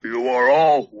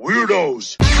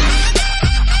weirdos.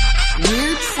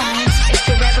 Weird science is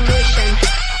the revolution.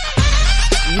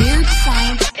 Weird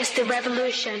science is the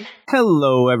revolution.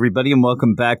 Hello, everybody, and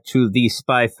welcome back to the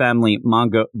Spy Family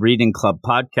Manga Reading Club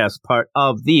podcast, part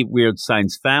of the Weird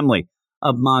Science family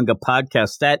of manga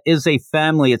podcasts. That is a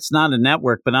family. It's not a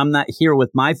network, but I'm not here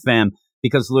with my fam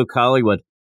because Luke Hollywood,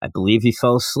 I believe he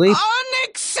fell asleep.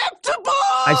 Unacceptable!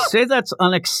 I say that's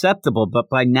unacceptable, but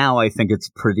by now I think it's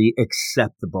pretty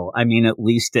acceptable. I mean, at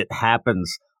least it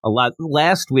happens a lot.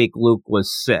 Last week, Luke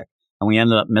was sick, and we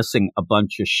ended up missing a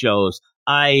bunch of shows.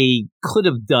 I could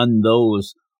have done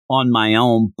those on my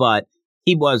own, but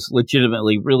he was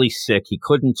legitimately really sick. He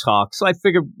couldn't talk, so I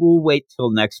figured we'll wait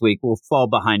till next week. We'll fall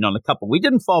behind on a couple. We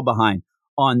didn't fall behind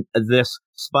on this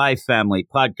Spy Family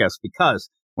podcast because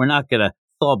we're not going to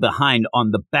fall behind on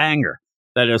the banger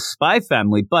that is Spy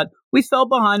Family, but we fell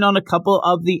behind on a couple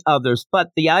of the others. But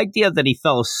the idea that he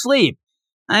fell asleep,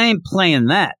 I ain't playing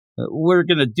that. We're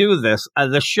going to do this.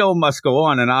 The show must go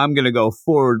on, and I'm going to go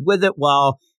forward with it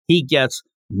while he gets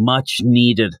much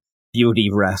needed beauty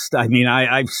rest. I mean,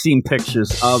 I've seen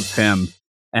pictures of him,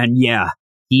 and yeah,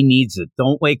 he needs it.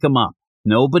 Don't wake him up.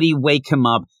 Nobody wake him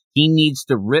up. He needs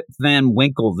to Rip Van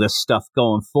Winkle this stuff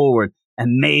going forward,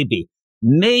 and maybe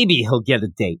he'll get a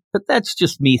date. But that's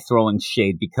just me throwing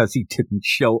shade because he didn't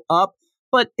show up.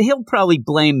 But he'll probably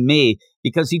blame me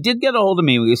because he did get a hold of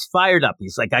me. He was fired up.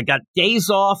 He's like, I got days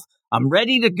off. I'm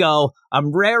ready to go.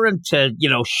 I'm raring to,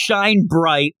 shine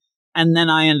bright. And then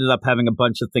I ended up having a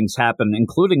bunch of things happen,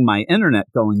 including my internet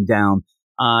going down.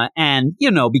 And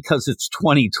because it's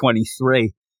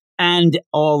 2023 and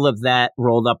all of that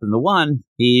rolled up into one,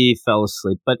 he fell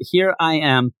asleep. But here I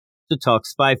am to talk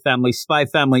Spy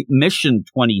Family Mission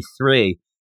 23.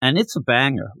 And it's a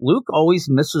banger. Luke always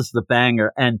misses the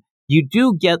banger. And you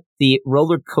do get the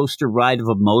roller coaster ride of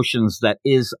emotions that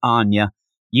is Anya.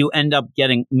 You end up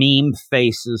getting meme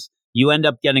faces. You end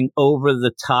up getting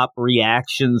over-the-top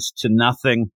reactions to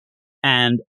nothing,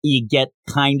 and you get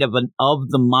kind of an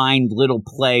of-the-mind little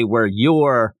play where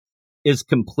Yor is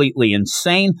completely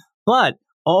insane, but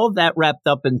all that wrapped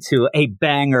up into a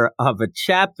banger of a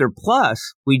chapter.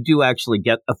 Plus, we do actually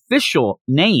get official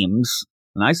names,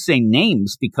 and I say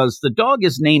names because the dog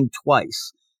is named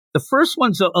twice. The first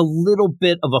one's a little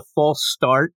bit of a false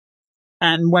start,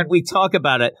 and when we talk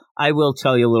about it, I will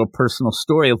tell you a little personal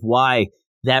story of why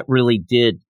that really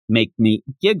did make me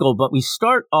giggle. But we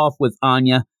start off with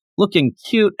Anya looking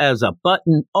cute as a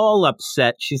button, all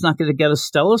upset. She's not going to get a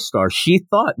Stella Star. She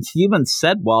even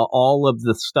said while all of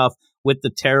the stuff with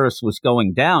the terrorists was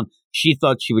going down, she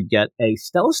thought she would get a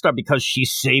Stella Star because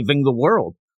she's saving the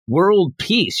world. World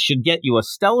peace should get you a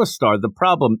Stella Star. The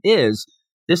problem is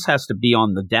this has to be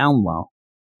on the down low.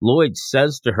 Lloyd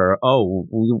says to her,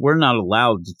 we're not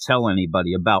allowed to tell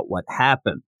anybody about what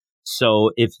happened. So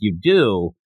if you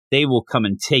do, they will come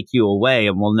and take you away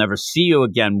and we'll never see you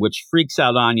again, which freaks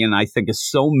out Anya and I think is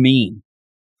so mean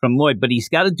from Lloyd. But he's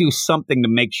got to do something to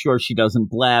make sure she doesn't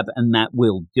blab, and that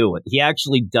will do it. He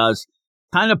actually does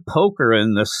kind of poke her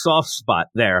in the soft spot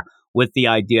there with the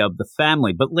idea of the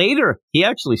family. But later, he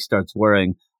actually starts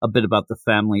worrying a bit about the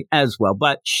family as well.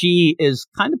 But she is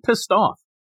kind of pissed off.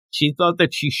 She thought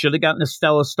that she should have gotten a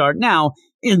Stella Star. Now,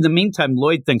 in the meantime,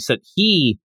 Lloyd thinks that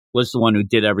he was the one who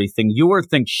did everything. Yor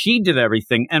thinks she did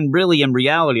everything. And really, in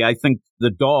reality, I think the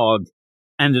dog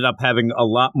ended up having a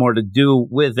lot more to do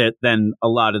with it than a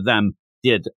lot of them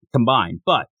did combined.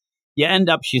 But you end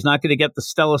up, she's not going to get the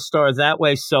Stella Star that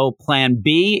way. So plan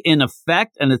B in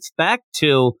effect, and it's back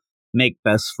to make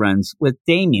best friends with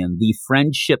Damien, the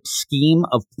friendship scheme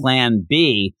of plan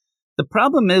B. The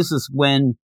problem is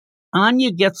when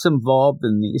Anya gets involved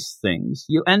in these things,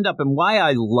 you end up, and why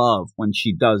I love when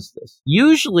she does this,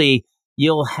 usually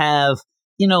you'll have,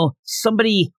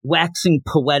 somebody waxing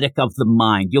poetic of the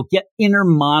mind. You'll get inner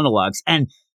monologues, and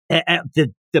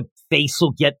the face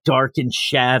will get dark in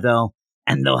shadow,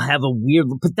 and they'll have a weird,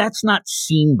 but that's not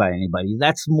seen by anybody.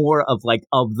 That's more of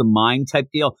of the mind type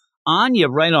deal. Anya,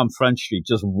 right on Front Street,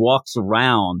 just walks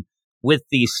around with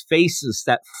these faces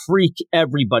that freak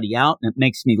everybody out, and it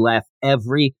makes me laugh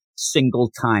every single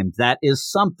time. That is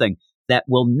something that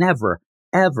will never,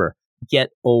 ever get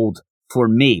old for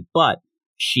me. But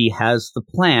she has the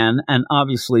plan, and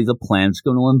obviously the plan's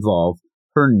going to involve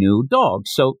her new dog.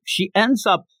 So she ends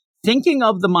up thinking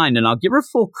of the mind, and I'll give her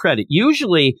full credit.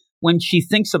 Usually when she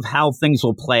thinks of how things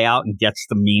will play out and gets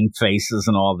the mean faces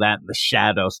and all that, and the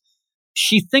shadows,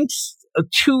 she thinks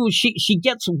she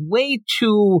gets way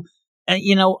too,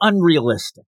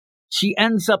 unrealistic. She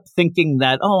ends up thinking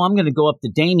that, I'm going to go up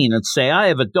to Damien and say, I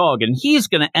have a dog, and he's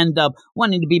going to end up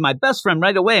wanting to be my best friend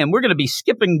right away, and we're going to be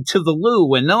skipping to the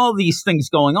loo and all these things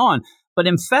going on. But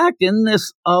in fact, in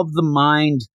this of the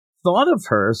mind thought of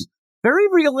hers, very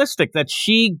realistic that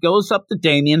she goes up to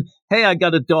Damien. Hey, I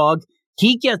got a dog.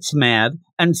 He gets mad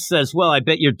and says, well, I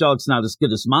bet your dog's not as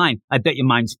good as mine. I bet your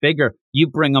mine's bigger. You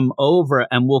bring him over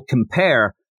and we'll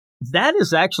compare. That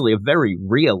is actually a very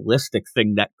realistic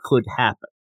thing that could happen.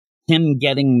 Him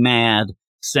getting mad,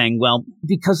 saying, well,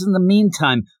 because in the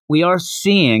meantime, we are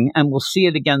seeing, and we'll see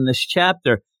it again this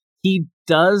chapter, he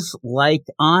does like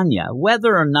Anya.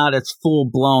 Whether or not it's full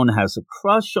blown, has a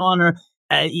crush on her,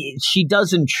 she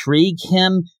does intrigue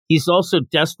him. He's also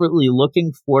desperately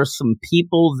looking for some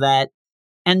people that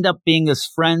end up being his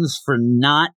friends for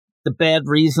not the bad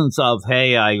reasons of,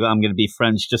 hey, I'm going to be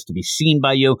friends just to be seen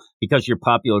by you because you're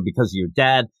popular, because of your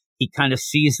dad. He kind of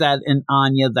sees that in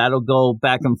Anya. That'll go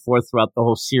back and forth throughout the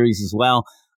whole series as well.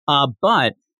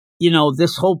 But,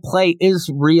 this whole play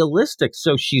is realistic.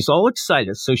 So she's all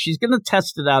excited. So she's going to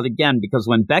test it out again because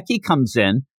when Becky comes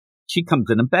in, she comes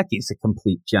in and Becky's a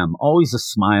complete gem. Always a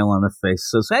smile on her face.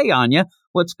 Says, hey, Anya,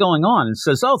 what's going on? And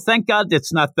says, oh, thank God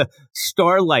it's not the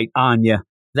Starlight Anya.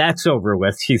 That's over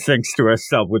with, she thinks to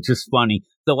herself, which is funny,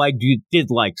 though I did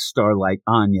like Starlight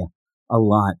Anya a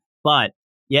lot. But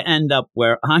you end up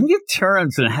where Anya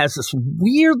turns and has this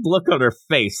weird look on her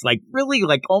face, like really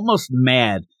like almost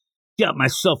mad. Got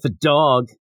myself a dog.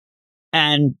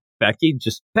 And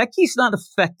Becky's not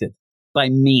affected by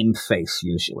meme face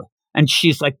usually. And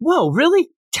she's like, whoa, really?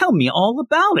 Tell me all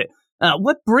about it.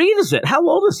 What breed is it? How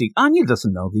old is he? Anya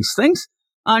doesn't know these things.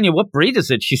 Anya, what breed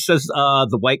is it? She says,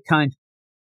 the white kind.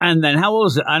 And then how old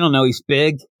is it? I don't know. He's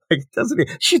big.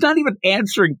 She's not even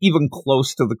answering even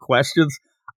close to the questions.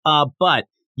 But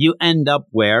you end up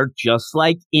where, just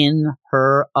like in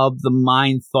her of the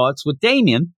mind thoughts with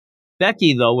Damien,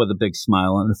 Becky, though, with a big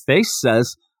smile on her face,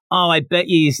 says, oh, I bet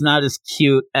you he's not as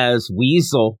cute as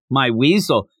Weasel, my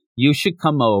Weasel. You should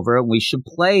come over and we should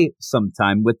play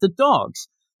sometime with the dogs.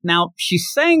 Now, she's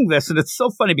saying this, and it's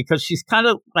so funny because she's kind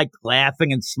of like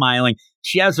laughing and smiling.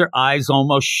 She has her eyes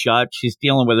almost shut. She's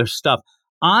dealing with her stuff.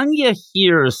 Anya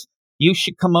hears, you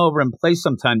should come over and play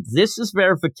sometime. This is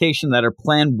verification that her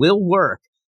plan will work.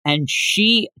 And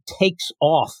she takes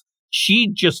off.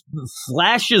 She just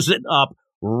flashes it up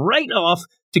right off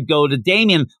to go to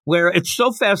Damien, where it's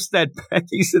so fast that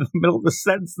Becky's in the middle of the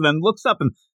sentence and then looks up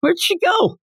and, where'd she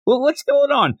go? Well, what's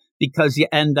going on? Because you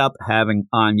end up having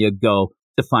Anya go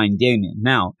to find Damien.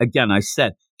 Now, again, I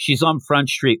said, she's on Front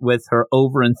Street with her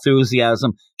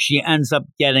over-enthusiasm. She ends up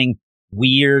getting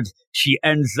weird. She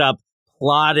ends up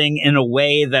plotting in a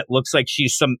way that looks like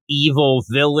she's some evil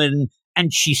villain.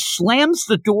 And she slams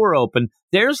the door open.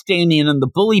 There's Damien and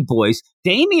the bully boys.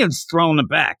 Damien's thrown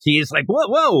aback. He's like,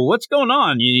 whoa, what's going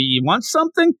on? You want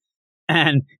something?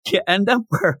 And you end up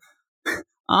where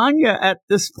Anya, at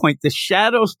this point, the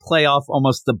shadows play off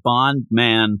almost the Bond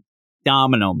man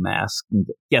domino mask. And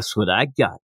guess what I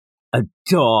got? A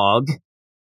dog.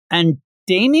 And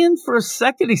Damien, for a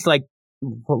second, he's like,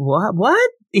 what?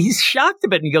 He's shocked a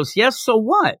bit. And he goes, yes, so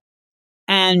what?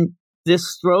 And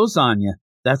this throws Anya.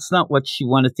 That's not what she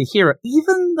wanted to hear,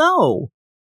 even though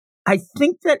I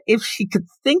think that if she could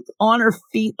think on her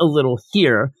feet a little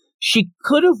here, she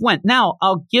could have went. Now,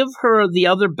 I'll give her the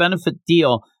other benefit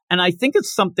deal, and I think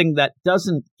it's something that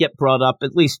doesn't get brought up,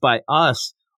 at least by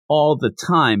us, all the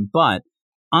time, but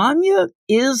Anya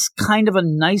is kind of a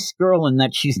nice girl in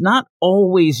that she's not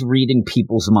always reading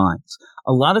people's minds.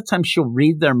 A lot of times she'll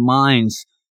read their minds,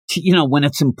 when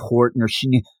it's important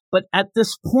but at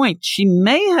this point, she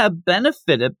may have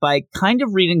benefited by kind of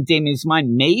reading Damien's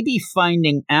mind, maybe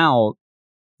finding out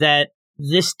that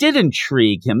this did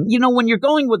intrigue him. When you're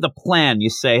going with a plan, you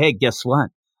say, hey, guess what?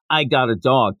 I got a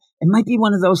dog. It might be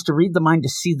one of those to read the mind to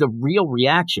see the real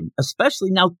reaction,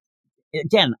 especially now.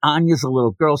 Again, Anya's a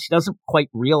little girl. She doesn't quite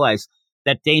realize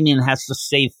that Damien has to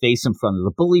save face in front of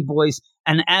the bully boys.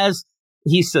 And as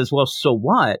he says, well, so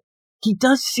what? He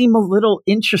does seem a little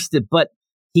interested, but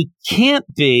he can't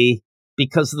be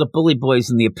because of the bully boys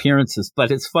and the appearances.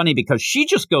 But it's funny because she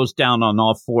just goes down on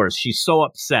all fours. She's so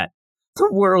upset. The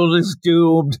world is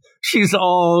doomed. She's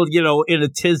all, in a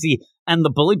tizzy. And the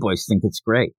bully boys think it's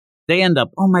great. They end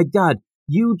up, oh my God,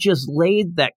 you just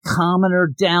laid that commoner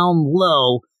down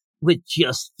low with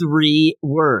just 3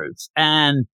 words.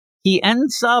 And he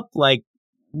ends up like,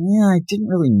 yeah, I didn't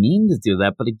really mean to do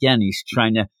that. But again, he's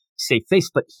trying to save face.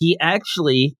 But he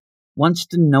actually wants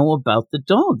to know about the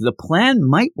dog. The plan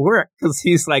might work because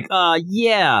he's like,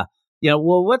 yeah,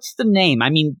 well, what's the name? I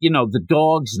mean, the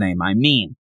dog's name, I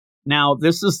mean. Now,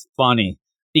 this is funny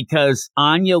because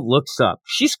Anya looks up.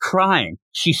 She's crying.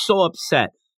 She's so upset.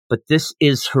 But this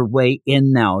is her way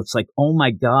in now. It's like, oh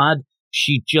my God,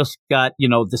 she just got,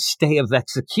 the stay of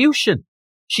execution.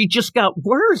 She just got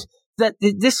word that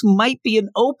this might be an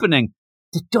opening.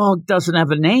 The dog doesn't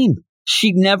have a name.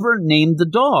 She never named the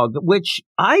dog, which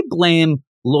I blame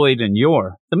Lloyd and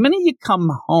Yor. The minute you come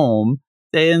home,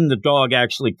 then the dog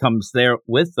actually comes there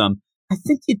with them. I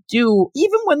think you do.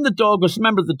 Even when the dog was,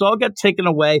 remember, the dog got taken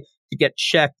away to get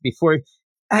checked before.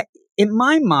 In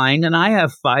my mind, and I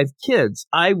have 5 kids,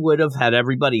 I would have had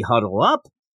everybody huddle up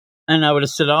and I would have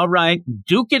said, all right,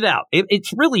 duke it out.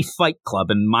 It's really Fight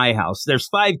Club in my house. There's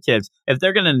 5 kids. If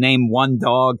they're going to name one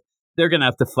dog, they're going to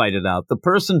have to fight it out. The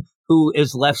person who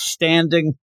is left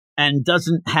standing and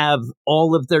doesn't have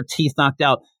all of their teeth knocked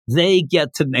out, they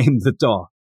get to name the dog.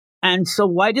 And so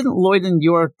why didn't Lloyd and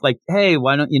York like, hey,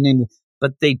 why don't you name it?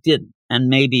 But they didn't. And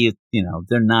maybe,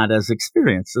 they're not as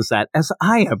experienced as that as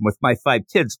I am with my 5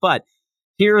 kids. But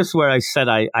here's where I said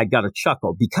I got a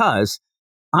chuckle because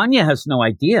Anya has no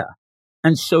idea.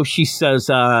 And so she says,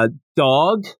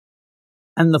 dog.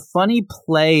 And the funny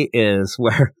play is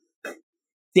where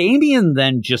Damien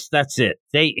then that's it.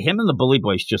 Him and the bully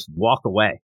boys just walk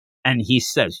away. And he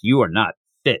says, you are not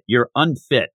fit. You're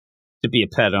unfit to be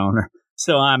a pet owner.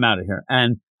 So I'm out of here.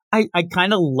 And I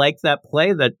kind of like that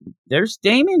play that there's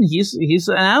Damien. He's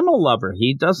an animal lover.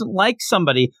 He doesn't like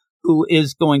somebody who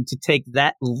is going to take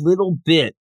that little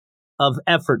bit of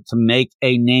effort to make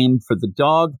a name for the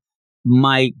dog.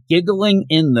 My giggling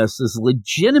in this is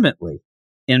legitimately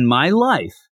in my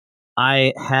life.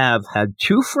 I have had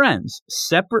 2 friends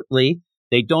separately.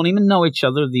 They don't even know each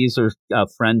other. These are a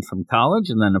friend from college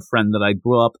and then a friend that I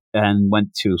grew up and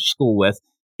went to school with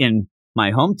in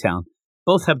my hometown.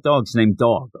 Both have dogs named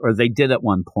Dog, or they did at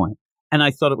one point. And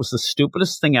I thought it was the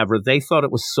stupidest thing ever. They thought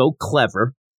it was so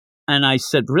clever. And I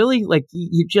said, really? Like,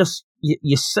 you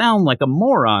sound like a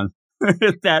moron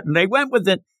at that. And they went with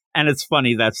it. And it's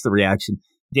funny. That's the reaction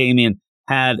Damien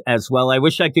had as well. I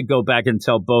wish I could go back and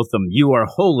tell both of them, you are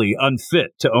wholly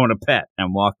unfit to own a pet,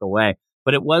 and walk away.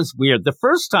 But it was weird. The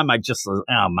first time I just,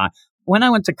 when I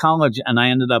went to college and I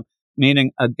ended up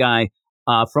meeting a guy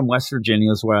from West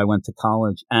Virginia is where I went to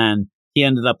college. And he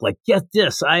ended up like, get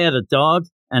this, I had a dog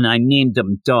and I named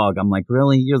him Dog. I'm like,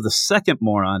 really? You're the second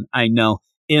moron I know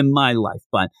in my life.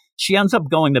 But she ends up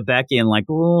going to Becky and like,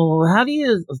 well, how do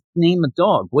you name a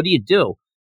dog? What do you do?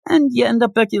 And you end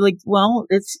up, Becky, like, well,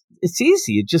 it's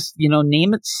easy. You just,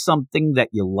 name it something that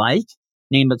you like.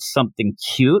 Name it something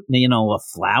cute, a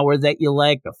flower that you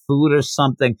like, a food or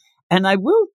something. And I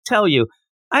will tell you,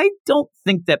 I don't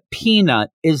think that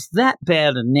Peanut is that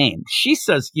bad a name. She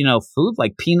says, food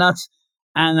like peanuts.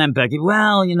 And then Becky,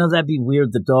 well, that'd be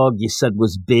weird. The dog you said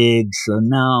was big, so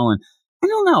no. And I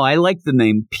don't know. I like the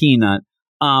name Peanut.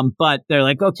 But they're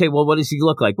like, okay, well, what does he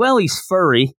look like? Well, he's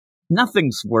furry.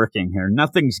 Nothing's working here.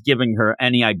 Nothing's giving her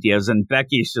any ideas. And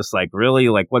Becky's just like, really?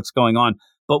 Like, what's going on?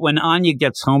 But when Anya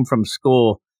gets home from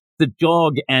school, the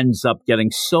dog ends up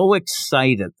getting so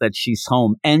excited that she's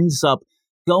home, ends up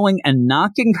going and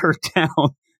knocking her down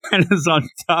and is on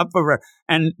top of her.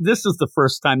 And this is the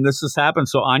first time this has happened.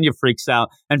 So Anya freaks out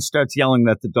and starts yelling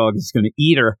that the dog is going to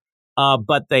eat her.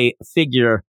 But they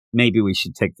figure maybe we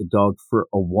should take the dog for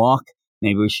a walk.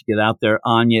 Maybe we should get out there.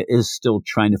 Anya is still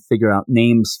trying to figure out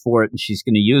names for it. And she's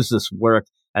going to use this work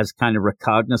as kind of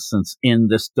recognizance in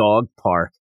this dog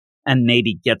park and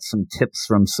maybe get some tips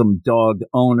from some dog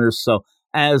owners. So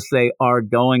as they are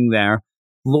going there,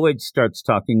 Lloyd starts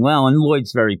talking well, and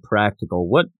Lloyd's very practical.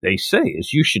 What they say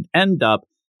is you should end up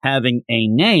having a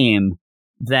name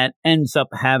that ends up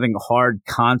having hard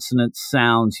consonant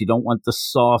sounds. You don't want the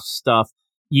soft stuff.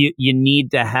 You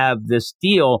need to have this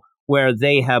deal where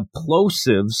they have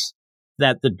plosives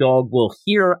that the dog will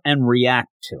hear and react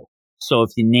to. So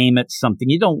if you name it something,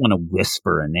 you don't want to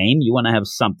whisper a name. You want to have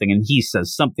something, and he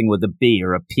says something with a B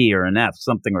or a P or an F,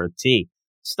 something or a T,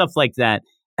 stuff like that.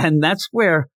 And that's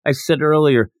where I said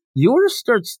earlier, yours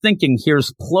starts thinking,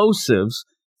 here's plosives.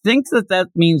 Think that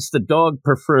means the dog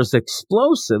prefers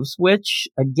explosives, which,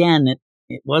 again,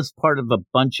 it was part of a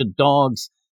bunch of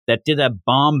dogs that did have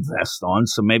bomb vests on.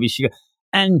 So maybe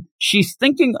and she's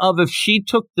thinking of if she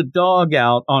took the dog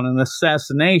out on an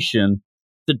assassination,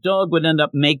 the dog would end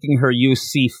up making her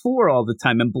use C4 all the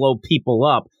time and blow people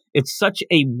up. It's such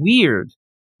a weird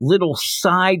little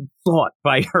side thought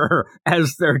by her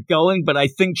as they're going, but I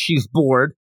think she's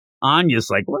bored. Anya's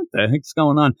like, what the heck's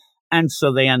going on? And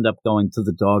so they end up going to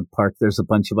the dog park. There's a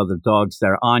bunch of other dogs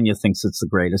there. Anya thinks it's the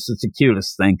greatest. It's the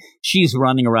cutest thing. She's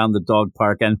running around the dog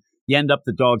park, and you end up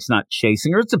the dog's not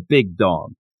chasing her. It's a big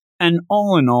dog. And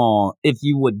all in all, if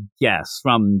you would guess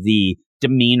from the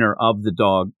demeanor of the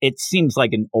dog, it seems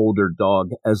like an older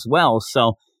dog as well.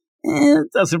 So it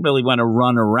doesn't really want to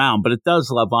run around, but it does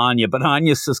love Anya. But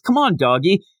Anya says, come on,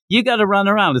 doggy. You got to run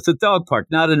around. It's a dog park,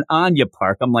 not an Anya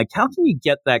park. I'm like, how can you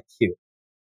get that cute?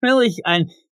 Really?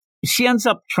 And she ends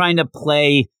up trying to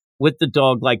play with the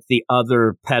dog like the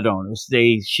other pet owners.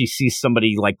 She sees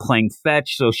somebody like playing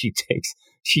fetch, so she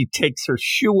takes her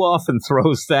shoe off and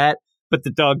throws that, but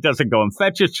the dog doesn't go and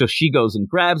fetch it, so she goes and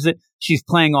grabs it. She's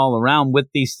playing all around with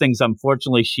these things.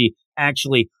 Unfortunately, she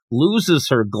actually loses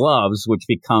her gloves, which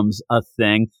becomes a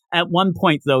thing. At one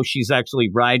point, though, she's actually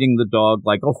riding the dog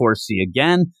like a horsey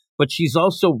again, but she's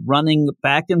also running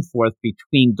back and forth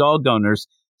between dog owners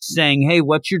saying, hey,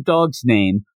 what's your dog's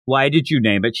name? Why did you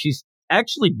name it? She's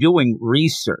actually doing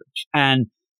research. And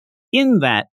in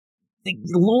that,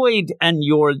 Lloyd and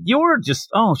you're just,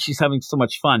 oh, she's having so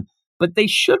much fun. But they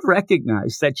should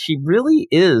recognize that she really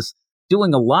is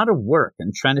doing a lot of work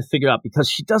and trying to figure out, because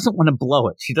she doesn't want to blow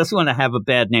it. She doesn't want to have a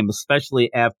bad name,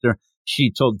 especially after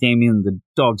she told Damien the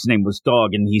dog's name was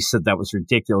Dog, and he said that was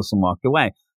ridiculous and walked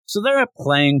away. So they're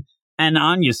playing, and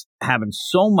Anya's having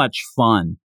so much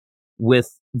fun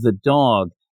with the dog.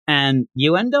 And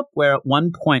you end up where at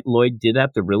one point Lloyd did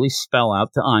have to really spell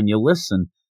out to Anya,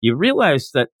 listen, you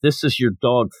realize that this is your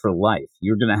dog for life.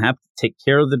 You're going to have to take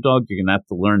care of the dog. You're going to have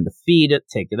to learn to feed it,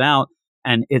 take it out.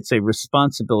 And it's a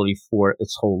responsibility for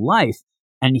its whole life.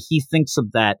 And he thinks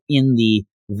of that in the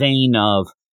vein of,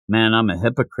 man, I'm a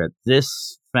hypocrite.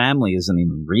 This family isn't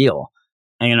even real.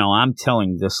 And, I'm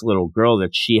telling this little girl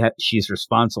that she's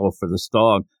responsible for this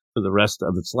dog for the rest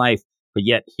of its life. But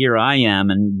yet here I am,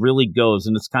 and really goes.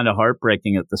 And it's kind of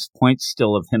heartbreaking at this point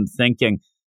still of him thinking,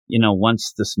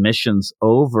 once this mission's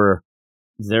over,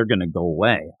 they're going to go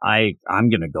away. I'm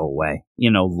going to go away.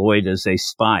 Lloyd is a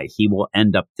spy. He will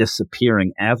end up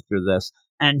disappearing after this.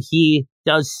 And he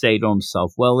does say to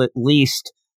himself, well, at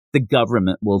least the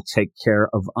government will take care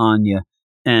of Anya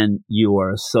and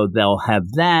yours. So they'll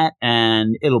have that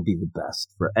and it'll be the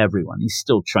best for everyone. He's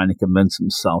still trying to convince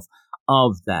himself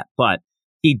of that. But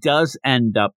he does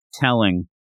end up telling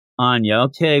Anya,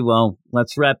 okay, well,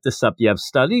 let's wrap this up. You have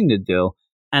studying to do.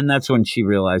 And that's when she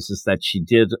realizes that she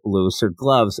did lose her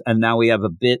gloves. And now we have a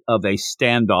bit of a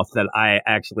standoff that I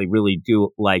actually really do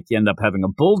like. You end up having a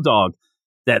bulldog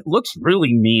that looks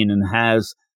really mean and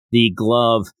has the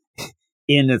glove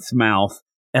in its mouth,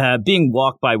 being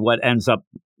walked by what ends up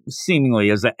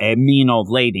seemingly as a mean old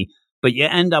lady. But you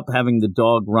end up having the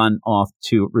dog run off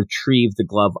to retrieve the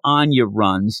glove. Anya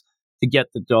runs to get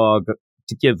the dog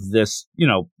to give this,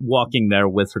 walking there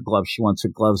with her gloves. She wants her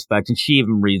gloves back. And she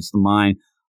even reads the mind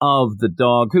of the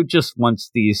dog, who just wants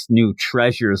these new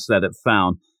treasures that it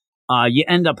found. You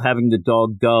end up having the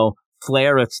dog go,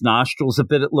 flare its nostrils a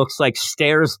bit, it looks like,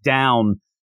 stares down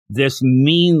this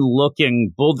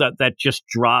mean-looking bulldog that just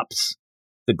drops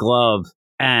the glove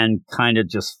and kind of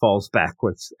just falls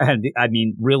backwards. And,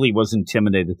 really was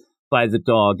intimidated by the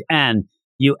dog. And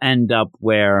you end up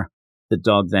where the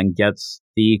dog then gets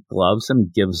the gloves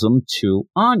and gives them to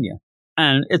Anya.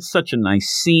 And it's such a nice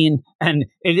scene. And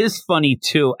it is funny,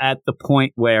 too, at the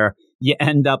point where you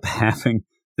end up having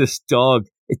this dog.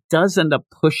 It does end up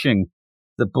pushing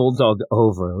the bulldog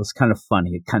over. It was kind of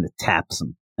funny. It kind of taps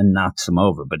him and knocks him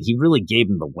over. But he really gave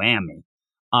him the whammy.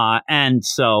 And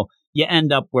so you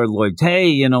end up where Lloyd's,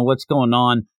 hey, what's going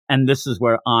on? And this is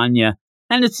where Anya,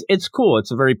 and it's cool.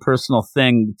 It's a very personal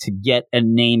thing to get a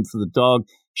name for the dog.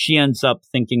 She ends up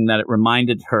thinking that it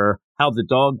reminded her how the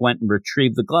dog went and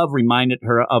retrieved the glove, reminded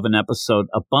her of an episode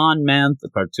of Bond Man, the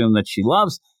cartoon that she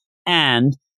loves.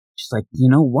 And she's like, you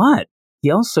know what?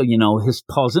 He also, his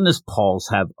paws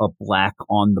have a black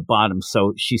on the bottom.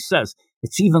 So she says,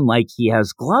 it's even like he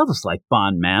has gloves like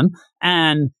Bond Man,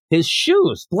 and his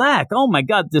shoes black. Oh my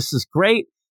God, this is great.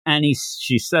 And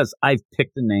she says, I've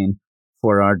picked a name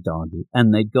for our doggy.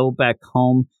 And they go back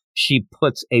home. She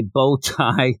puts a bow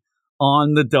tie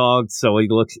on the dog so he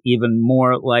looks even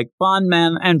more like Bond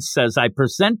Man, and says, I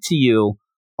present to you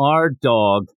our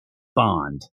dog,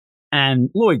 Bond.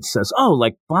 And Lloyd says, oh,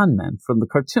 like Bond Man from the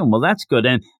cartoon. Well, that's good.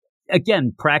 And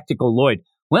again, practical Lloyd.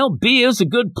 Well, B is a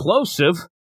good plosive,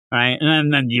 right?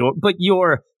 And then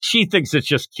she thinks it's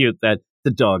just cute that the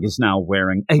dog is now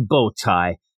wearing a bow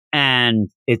tie. And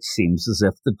it seems as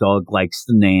if the dog likes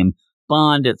the name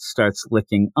Bond. It starts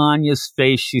licking Anya's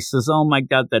face. She says, oh my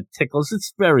God, that tickles.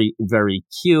 It's very, very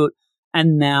cute.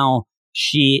 And now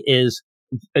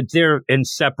they're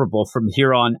inseparable from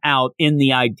here on out in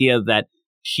the idea that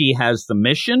she has the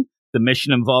mission. The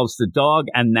mission involves the dog.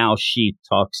 And now she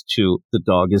talks to the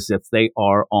dog as if they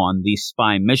are on these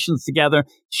spy missions together.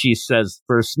 She says,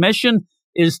 first mission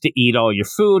is to eat all your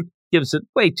food. Gives it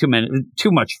way too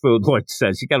much food, Lloyd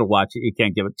says. You got to watch it. You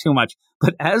can't give it too much.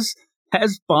 But as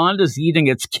Bond is eating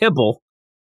its kibble,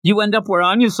 you end up where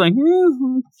Anya's like,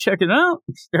 check it out.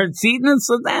 Starts eating it.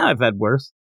 So now I've had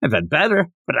worse. I've had better,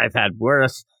 but I've had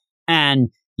worse. And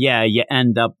yeah, you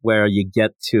end up where you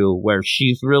get to where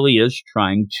she really is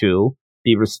trying to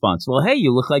be responsible. Hey,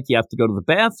 you look like you have to go to the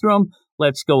bathroom.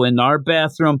 Let's go in our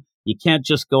bathroom. You can't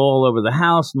just go all over the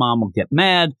house. Mom will get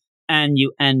mad. And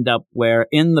you end up where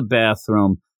in the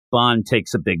bathroom, Bond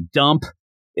takes a big dump.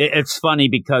 It's funny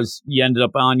because you ended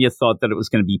up, Anya thought that it was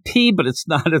going to be pee, but it's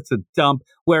not. It's a dump.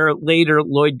 Where later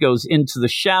Lloyd goes into the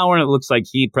shower and it looks like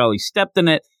he probably stepped in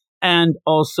it. And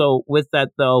also with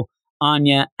that, though,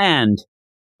 Anya and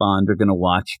Bond are going to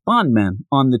watch Bond Man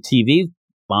on the TV.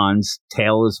 Bond's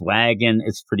tail is wagging.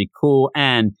 It's pretty cool.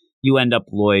 And you end up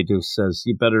Lloyd, who says,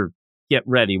 you better get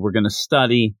ready. We're going to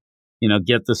study.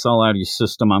 Get this all out of your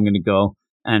system. I'm going to go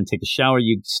and take a shower.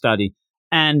 You study.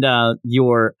 And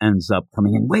Yor ends up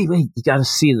coming in. Wait, you got to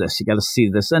see this. You got to see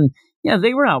this. And yeah,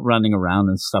 they were out running around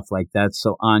and stuff like that.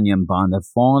 So Anya and Bond have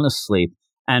fallen asleep.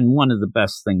 And one of the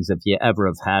best things, if you ever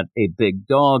have had a big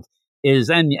dog, is,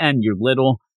 and you're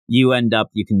little, you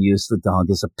can use the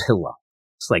dog as a pillow.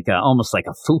 It's like almost like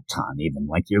a futon, even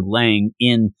like you're laying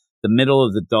in the middle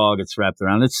of the dog. It's wrapped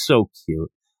around. It's so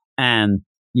cute. And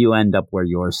you end up where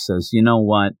Yor says, you know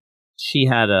what? She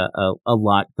had a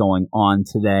lot going on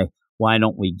today. Why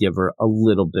don't we give her a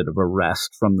little bit of a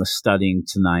rest from the studying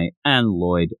tonight? And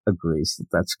Lloyd agrees that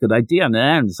that's a good idea. And it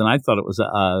ends. And I thought it was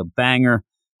a banger.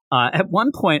 At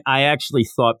one point, I actually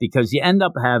thought, because you end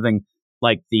up having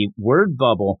like the word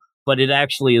bubble, but it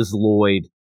actually is Lloyd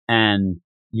and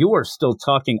you are still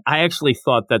talking. I actually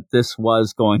thought that this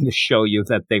was going to show you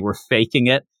that they were faking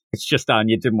it. It's just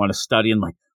Anya didn't want to study and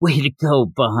like, way to go,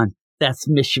 Bond. That's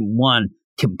mission 1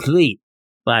 complete.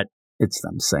 But it's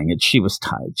them saying it. She was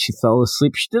tired. She fell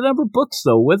asleep. She did have her books,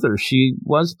 though, with her. She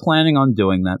was planning on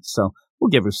doing that. So we'll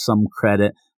give her some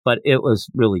credit. But it was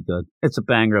really good. It's a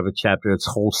banger of a chapter. It's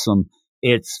wholesome.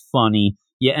 It's funny.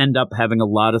 You end up having a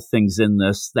lot of things in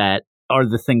this that are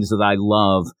the things that I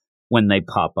love when they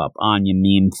pop up. Anya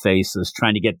meme faces,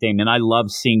 trying to get Damien. I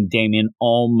love seeing Damien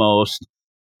almost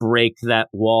break that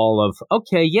wall of,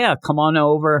 okay, yeah, come on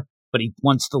over. But he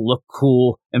wants to look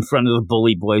cool in front of the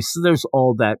bully boys. So there's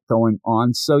all that going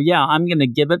on. So yeah, I'm going to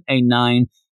give it a 9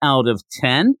 out of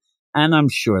 10. And I'm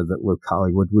sure that Luke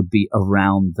Hollywood would be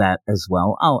around that as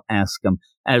well. I'll ask him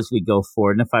as we go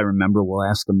forward. And if I remember, we'll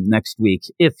ask him next week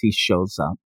if he shows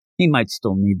up. He might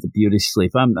still need the beauty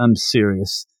sleep. I'm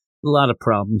serious. A lot of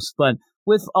problems. But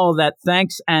with all that,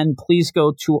 thanks. And please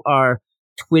go to our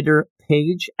Twitter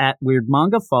page at Weird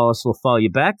Manga. Follow us. We'll follow you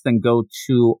back. Then go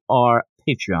to our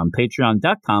Patreon,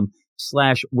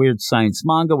 patreon.com/Weird Science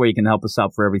Manga, where you can help us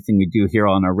out for everything we do here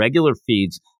on our regular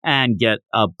feeds and get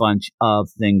a bunch of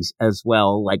things as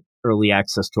well, like early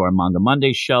access to our Manga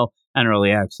Monday show and early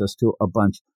access to a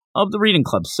bunch of the reading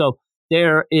clubs. So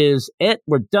there is it.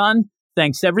 We're done.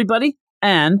 Thanks, everybody.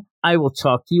 And I will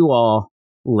talk to you all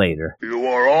later. You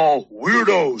are all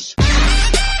weirdos.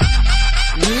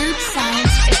 Weird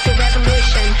science is the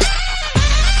revolution.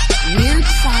 Weird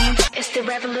science is the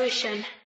revolution.